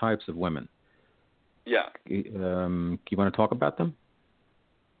 4 Types of Women. Yeah. You want to talk about them?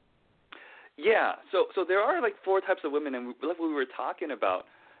 Yeah. So there are like 4 types of women, and like we were talking about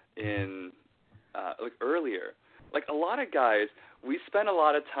in earlier. Like a lot of guys, we spend a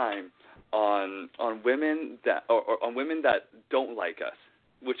lot of time on women that or on women that don't like us,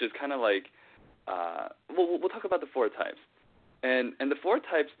 which is kind of like. We'll talk about the 4 types, and the 4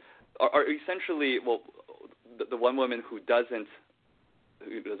 types are essentially the one woman who doesn't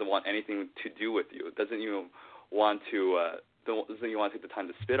want anything to do with you, doesn't even want to take the time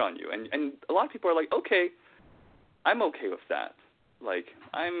to spit on you, and a lot of people are like, okay, I'm okay with that, like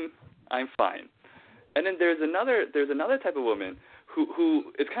I'm fine, and then there's another type of woman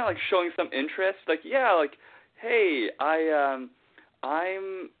who is kind of like showing some interest, like yeah, like hey,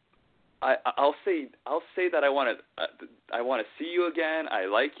 I'll say that I want to see you again. I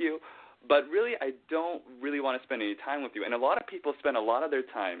like you, but really I don't really want to spend any time with you. And a lot of people spend a lot of their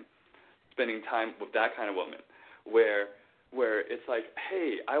time spending time with that kind of woman, where it's like,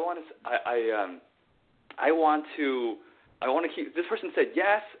 hey, I want to keep. This person said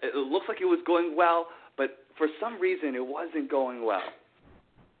yes. It looks like it was going well, but for some reason it wasn't going well.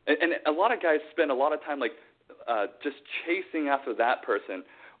 And a lot of guys spend a lot of time like just chasing after that person,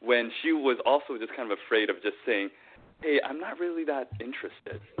 when she was also just kind of afraid of just saying, hey, I'm not really that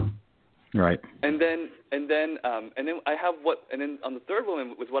interested. Right. And then I have and then on the third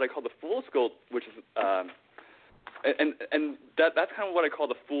woman was what I call the fool's gold, which is and that's kind of what I call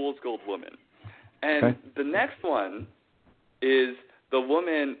the fool's gold woman. And okay. The next one is the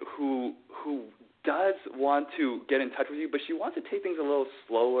woman who does want to get in touch with you, but she wants to take things a little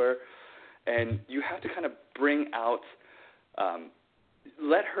slower, and you have to kind of bring out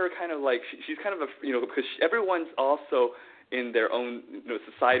let her kind of like she's kind of because everyone's also in their own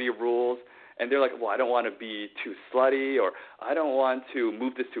society rules, and they're like, well, I don't want to be too slutty, or I don't want to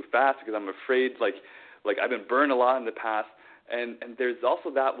move this too fast because I'm afraid like I've been burned a lot in the past, and there's also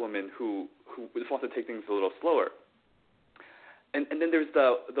that woman who just wants to take things a little slower, and then there's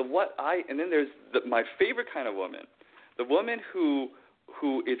my favorite kind of woman, the woman who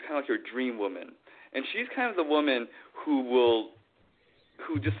is kind of like your dream woman, and she's kind of the woman who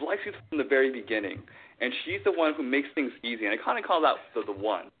just likes you from the very beginning, and she's the one who makes things easy, and I kind of call that the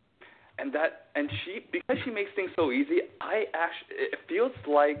one, because she makes things so easy, it feels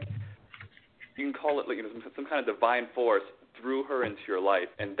like you can call it like some kind of divine force threw her into your life,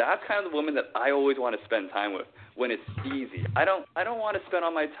 and that's kind of the woman that I always want to spend time with when it's easy. I don't want to spend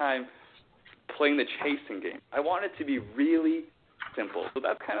all my time playing the chasing game. I want it to be really simple. So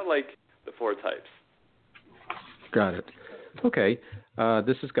that's kind of like the 4 types. Got it. Okay.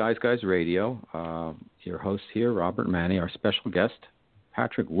 This is Guys Radio. Your host here, Robert Manni, our special guest,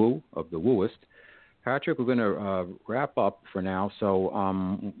 Patrick Wu of The Wooist. Patrick, we're going to wrap up for now. So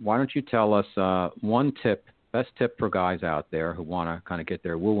why don't you tell us one best tip for guys out there who want to kind of get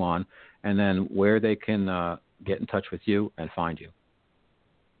their woo on, and then where they can get in touch with you and find you.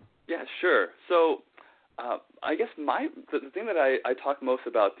 Yeah, sure. So I guess the thing that I talk most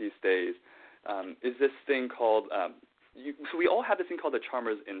about these days is this thing called so we all have this thing called the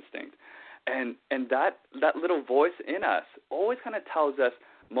charmer's instinct, and that little voice in us always kind of tells us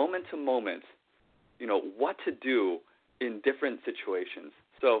moment to moment, what to do in different situations.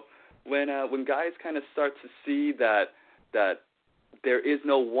 So when guys kind of start to see that there is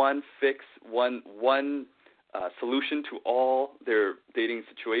no one fix, one solution to all their dating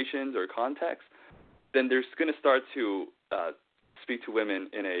situations or contexts, then they're going to start to speak to women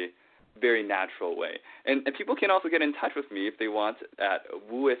in a very natural way. And people can also get in touch with me if they want at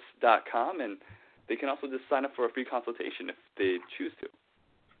wooist.com, and they can also just sign up for a free consultation if they choose to.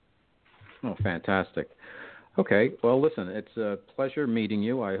 Oh, fantastic. Okay. Well, listen, it's a pleasure meeting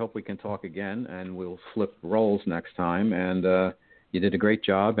you. I hope we can talk again, and we'll flip roles next time. And you did a great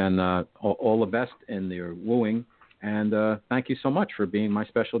job, and all the best in your wooing. And thank you so much for being my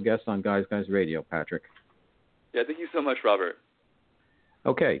special guest on Guys Radio, Patrick. Yeah, thank you so much, Robert.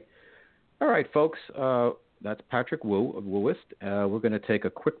 Okay. All right, folks. That's Patrick Wu of Wooist. We're going to take a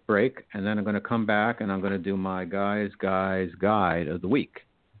quick break, and then I'm going to come back, and I'm going to do my Guys Guide of the Week.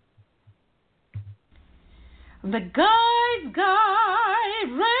 The Guys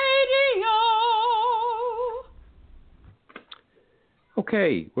Guide Radio.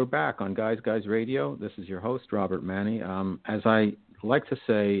 Okay, we're back on Guys Radio. This is your host, Robert Manni. As I like to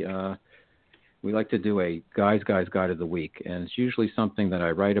say, we like to do a Guys Guide of the Week, and it's usually something that I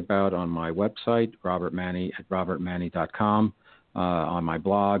write about on my website, robertmanni.com, on my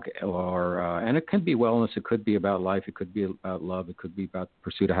blog, and it can be wellness, it could be about life, it could be about love, it could be about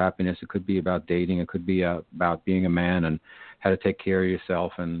pursuit of happiness, it could be about dating, it could be about being a man and how to take care of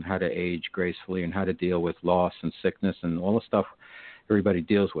yourself and how to age gracefully and how to deal with loss and sickness and all the stuff everybody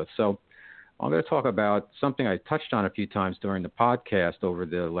deals with. So I'm going to talk about something I touched on a few times during the podcast over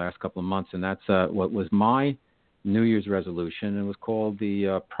the last couple of months, and that's what was my New Year's resolution. It was called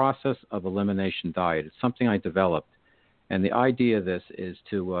the Process of Elimination Diet. It's something I developed, and the idea of this is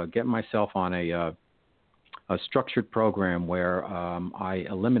to get myself on a structured program where I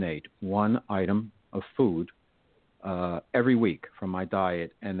eliminate one item of food every week from my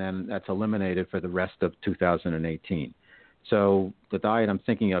diet, and then that's eliminated for the rest of 2018. So the diet I'm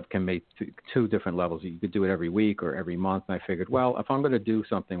thinking of can make two different levels. You could do it every week or every month. And I figured, well, if I'm going to do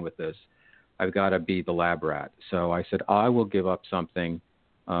something with this, I've got to be the lab rat. So I said, I will give up something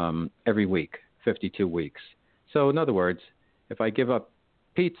every week, 52 weeks. So in other words, if I give up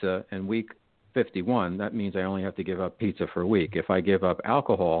pizza in week 51, that means I only have to give up pizza for a week. If I give up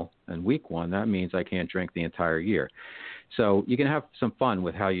alcohol in week 1, that means I can't drink the entire year. So you can have some fun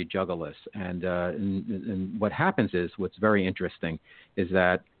with how you juggle this. And what happens is, what's very interesting is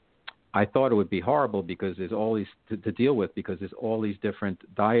that I thought it would be horrible because there's all these to deal with, because there's all these different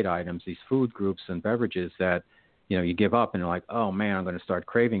diet items, these food groups and beverages that, you give up and you're like, oh man, I'm going to start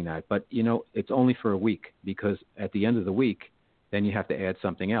craving that. But, it's only for a week, because at the end of the week, then you have to add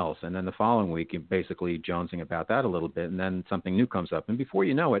something else. And then the following week, you're basically jonesing about that a little bit. And then something new comes up. And before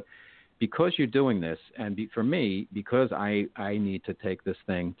you know it, because you're doing this, and for me, because I need to take this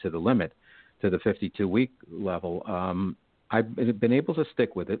thing to the limit, to the 52-week level, I've been able to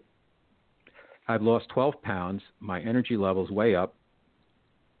stick with it. I've lost 12 pounds. My energy level's way up.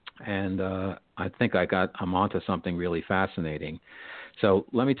 And I think I'm onto something really fascinating. So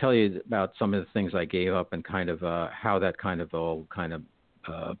let me tell you about some of the things I gave up and kind of how that kind of all kind of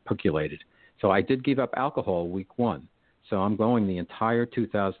percolated. So I did give up alcohol week 1. So I'm going the entire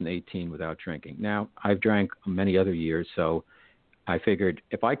 2018 without drinking. Now, I've drank many other years, so I figured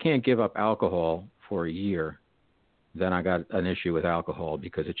if I can't give up alcohol for a year, then I got an issue with alcohol,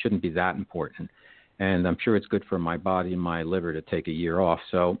 because it shouldn't be that important. And I'm sure it's good for my body and my liver to take a year off.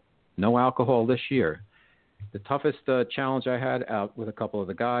 So no alcohol this year. The toughest challenge I had out with a couple of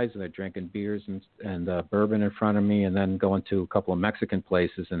the guys, and they're drinking beers and bourbon in front of me, and then going to a couple of Mexican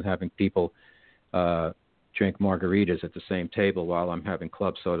places and having people drink margaritas at the same table while I'm having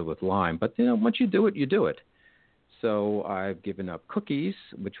club soda with lime. But, once you do it, you do it. So I've given up cookies,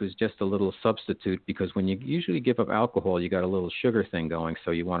 which was just a little substitute, because when you usually give up alcohol, you got a little sugar thing going,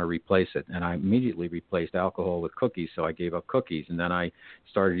 so you want to replace it. And I immediately replaced alcohol with cookies, so I gave up cookies. And then I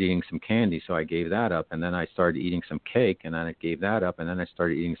started eating some candy, so I gave that up. And then I started eating some cake, and then I gave that up. And then I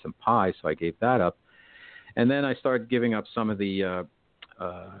started eating some pie, so I gave that up. And then I started giving up some of the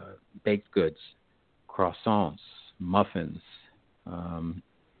baked goods, croissants, muffins,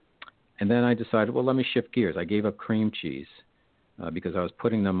 and then I decided, well, let me shift gears. I gave up cream cheese because I was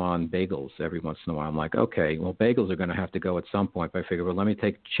putting them on bagels every once in a while. I'm like, okay, well, bagels are going to have to go at some point. But I figured, well, let me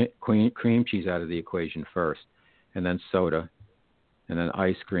take cream cheese out of the equation first, and then soda, and then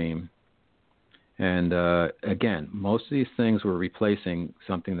ice cream. And again, most of these things were replacing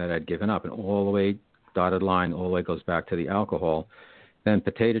something that I'd given up. And all the way, dotted line, all the way goes back to the alcohol. Then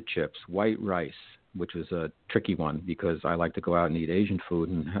potato chips, white rice, which was a tricky one because I like to go out and eat Asian food.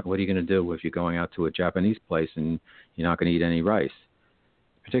 And what are you going to do if you're going out to a Japanese place and you're not going to eat any rice,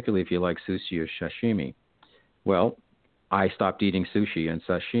 particularly if you like sushi or sashimi? Well, I stopped eating sushi and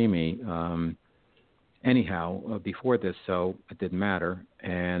sashimi anyhow before this, so it didn't matter.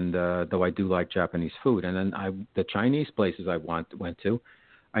 And though I do like Japanese food. And then the Chinese places I went to,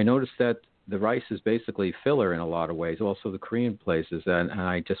 I noticed that the rice is basically filler in a lot of ways. Also the Korean places, and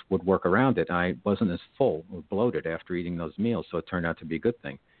I just would work around it. I wasn't as full or bloated after eating those meals, so it turned out to be a good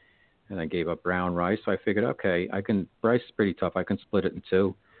thing. and I gave up brown rice. So I figured, okay, rice is pretty tough. I can split it in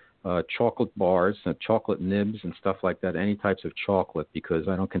two. Chocolate bars, chocolate nibs, and stuff like that. Any types of chocolate, because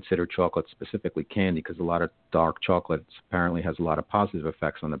I don't consider chocolate specifically candy, because a lot of dark chocolate apparently has a lot of positive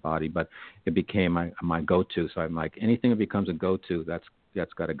effects on the body. But it became my go-to. So I'm like, anything that becomes a go-to,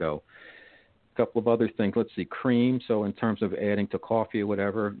 that's got to go. A couple of other things. Let's see, cream. So in terms of adding to coffee or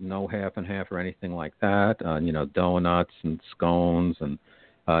whatever, no half and half or anything like that. Donuts and scones, and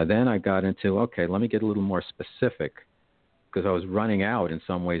then I got into, okay, let me get a little more specific, because I was running out in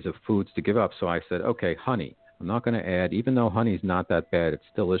some ways of foods to give up. So I said, okay, honey. I'm not going to add, even though honey's not that bad, it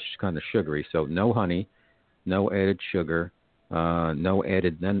still is kind of sugary. So no honey, no added sugar, no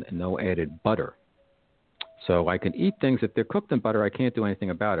added butter. So I can eat things, if they're cooked in butter, I can't do anything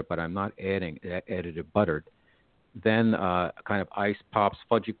about it, but I'm not adding added buttered. Then kind of ice pops,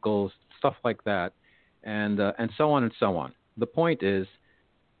 fudgicles, stuff like that, and so on and so on. The point is,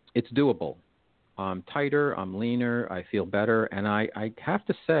 it's doable. I'm tighter, I'm leaner, I feel better, and I have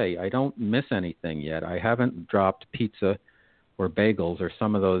to say, I don't miss anything yet. I haven't dropped pizza or bagels or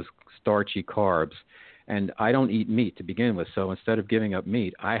some of those starchy carbs, and I don't eat meat to begin with. So instead of giving up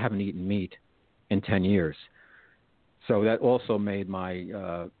meat, I haven't eaten meat in 10 years. So that also made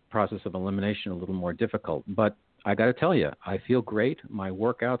my process of elimination a little more difficult. But I got to tell you, I feel great. My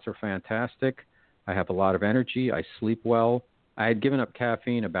workouts are fantastic. I have a lot of energy. I sleep well. I had given up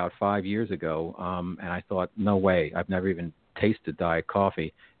caffeine about 5 years ago, and I thought, no way. I've never even tasted diet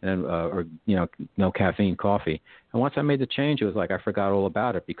coffee or no caffeine coffee. And once I made the change, it was like I forgot all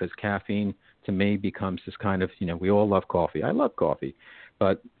about it, because caffeine to me becomes this kind of, we all love coffee. I love coffee.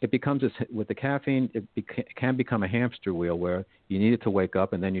 But it becomes this, with the caffeine, it can become a hamster wheel where you need it to wake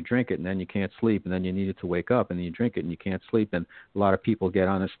up and then you drink it and then you can't sleep, and then you need it to wake up and then you drink it and you can't sleep. And a lot of people get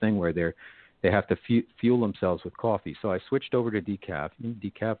on this thing where they have to fuel themselves with coffee. So I switched over to decaf.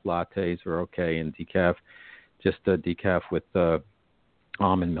 Decaf lattes are okay, and decaf with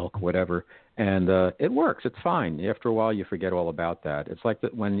almond milk, whatever. And it works. It's fine. After a while, you forget all about that. It's like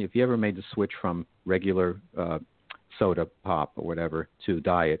if you ever made the switch from regular soda pop or whatever to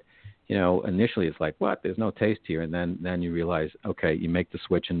diet, initially it's like, what? There's no taste here. And then you realize, okay, you make the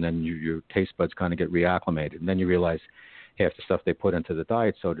switch, and then your taste buds kind of get reacclimated. And then you realize half the stuff they put into the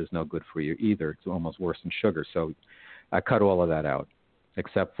diet soda is no good for you either. It's almost worse than sugar. So I cut all of that out,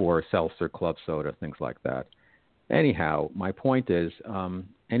 except for seltzer, club soda, things like that. Anyhow, my point is,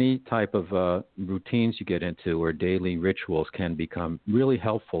 any type of routines you get into or daily rituals can become really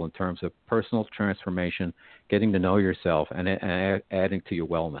helpful in terms of personal transformation, getting to know yourself, and adding to your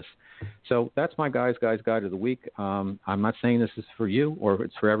wellness. So that's my Guys Guide of the Week. I'm not saying this is for you or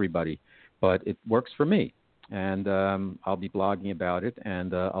it's for everybody, but it works for me. And I'll be blogging about it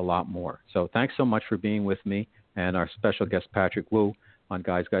and a lot more. So thanks so much for being with me and our special guest, Patrick Wu, on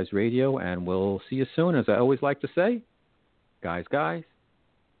Guys Radio. And we'll see you soon. As I always like to say, Guys,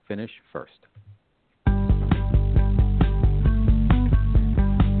 finish first.